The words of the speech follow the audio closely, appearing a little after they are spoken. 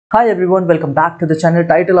Hi everyone, welcome back to the channel.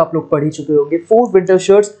 Title आप लोग पढ़ ही चुके होंगे 4 winter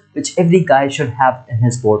shirts which every guy should have in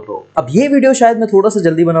his wardrobe. अब ये वीडियो शायद मैं थोड़ा सा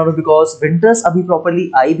जल्दी बना रहा हूँ बिकॉज विंटर्स अभी प्रॉपर्ली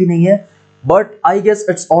आई भी नहीं है, but I guess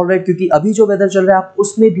it's alright क्योंकि अभी जो वेदर चल रहा है आप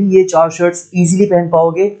उसमें भी ये 4 शर्ट्स इजीली पहन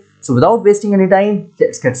पाओगे. So without wasting any time,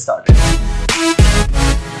 let's get started.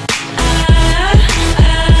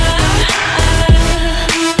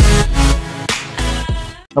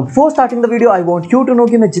 Before starting the video, I want you to know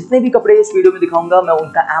कि मैं जितने भी कपड़े इस वीडियो में दिखाऊंगा मैं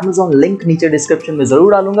उनका Amazon लिंक नीचे डिस्क्रिप्शन में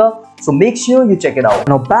जरूर डालूंगा. So make sure you check it out.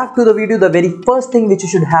 Now back to the video. The very first thing which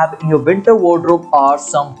you should have in your winter wardrobe are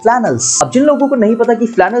some flannels. अब जिन लोगों को नहीं पता कि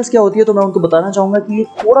flannels क्या होती है तो मैं उनको बताना चाहूंगा कि ये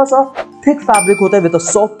थोड़ा सा थिक फैब्रिक होता है with a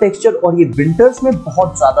soft texture और ये विंटर्स में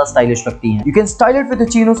बहुत ज्यादा स्टाइलिश लगती हैं. You can style it with your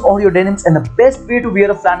chinos or your denims and the best way to wear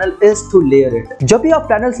a flannel is to layer it. जब भी आप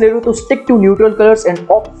flannels ले रहे हो तो stick to neutral colors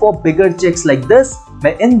and opt for bigger checks like this.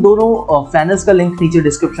 मैं इन दोनों flannels का लिंक नीचे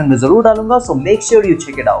डिस्क्रिप्शन में जरूर डालूंगा. So make sure you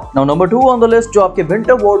check it out. Now number 2 on the list जो आपके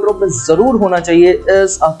winter wardrobe में जरूर होना चाहिए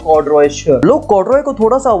is a corduroy shirt. लोग corduroy को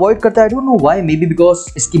थोड़ा सा अवॉइड करते हैं. I don't know why. Maybe because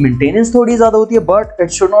इसकी मेंटेनेंस थोड़ी ज्यादा होती है, but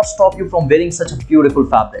it should not stop you from wearing such a beautiful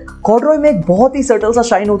fabric. Corduroy में एक बहुत ही सटल सा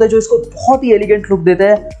शाइन होता है जो इसको बहुत ही एलिगेंट लुक देता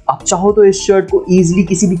है. आप चाहो तो इस शर्ट को इजीली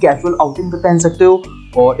किसी भी कैजुअल आउटिंग पे पहन सकते हो.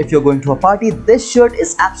 Or if you're going to a party, this shirt is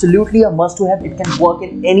absolutely a must to have. It can work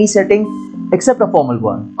in any setting except a formal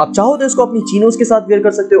one. आप चाहो तो इसको अपनी चीनोस के साथ वेयर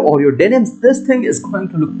कर सकते हो और your denims. This thing is going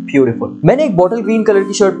to look beautiful. मैंने एक बॉटल ग्रीन कलर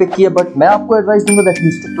की शर्ट पिक की है, बट मैं आपको एडवाइस दूंगा that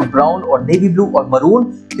you stick to brown और navy blue और maroon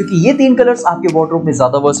क्योंकि ये 3 कलर्स आपके वॉर्डरोब में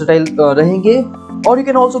ज्यादा वर्सेटाइल रहेंगे. Or you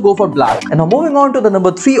can also go for black. And now moving on to the number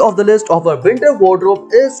 3 of the list of our winter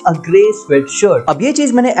wardrobe is a grey sweatshirt. अब ये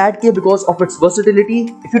चीज मैंने ऐड की है because of its versatility.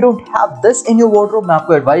 If you don't have this in your wardrobe, मैं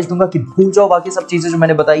आपको advice दूंगा कि भूल जाओ बाकी सब चीजें जो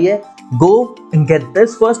मैंने बताई है. Go and get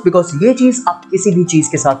this first because ये चीज आप किसी भी चीज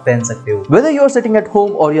के साथ पहन सकते हो. Whether you are sitting at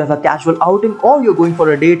home or you have a casual outing or you're going for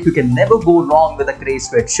a date, you can never go wrong with a grey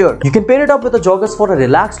sweatshirt. You can pair it up with a joggers for a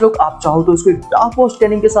relaxed look. आप चाहो तो इसको एक dark wash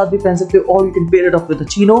denim के साथ भी पहन सकते हो or you can pair it up with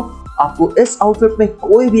a chino. आपको इस आउटफिट में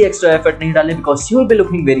कोई भी एक्स्ट्रा एफर्ट नहीं डालने because you will be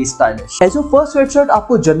looking very stylish. As your first sweatshirt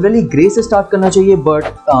आपको जनरली ग्रे से स्टार्ट करना चाहिए, बट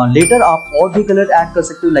लेटर आप और भी कलर ऐड कर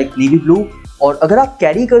सकते हो लाइक नेवी ब्लू. और अगर आप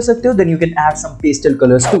कैरी कर सकते हो then you can add some pastel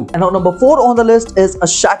colors too. And now number 4 on the list is a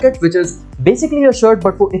shacket, which is basically a shirt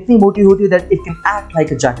but वो इतनी मोटी होती है that it can act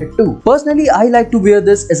like a jacket too. Personally I like to wear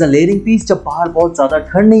this as a layering piece. जब बाहर बहुत ज्यादा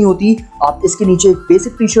ठंड नहीं होती आप इसके नीचे एक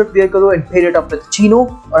बेसिक टी शर्ट वेयर करो and pair it up with chino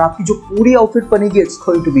और आपकी जो पूरी आउटफिट बनेगी it's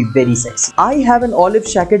going to be very sexy. I have an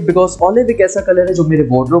olive shacket because olive एक ऐसा कलर है जो मेरे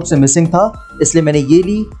wardrobe से मिसिंग था, इसलिए मैंने ये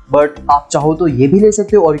ली. बट आप चाहो तो ये भी ले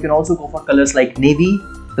सकते हो और you can also go for colors like navy,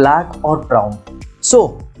 black और brown. So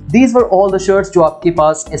these were all the shirts जो आपके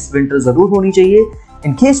पास इस winter जरूर होनी चाहिए.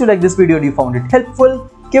 In case you like this video and you found it helpful,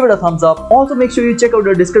 give it a thumbs up. Also make sure you check out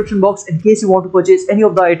the description box in case you want to purchase any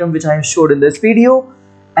of the items which I have showed in this video.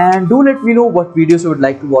 And do let me know what videos you would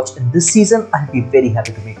like to watch in this season. I'll be very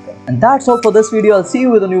happy to make them. And that's all for this video. I'll see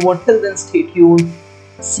you with a new one. Till then, stay tuned.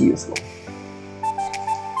 See you soon.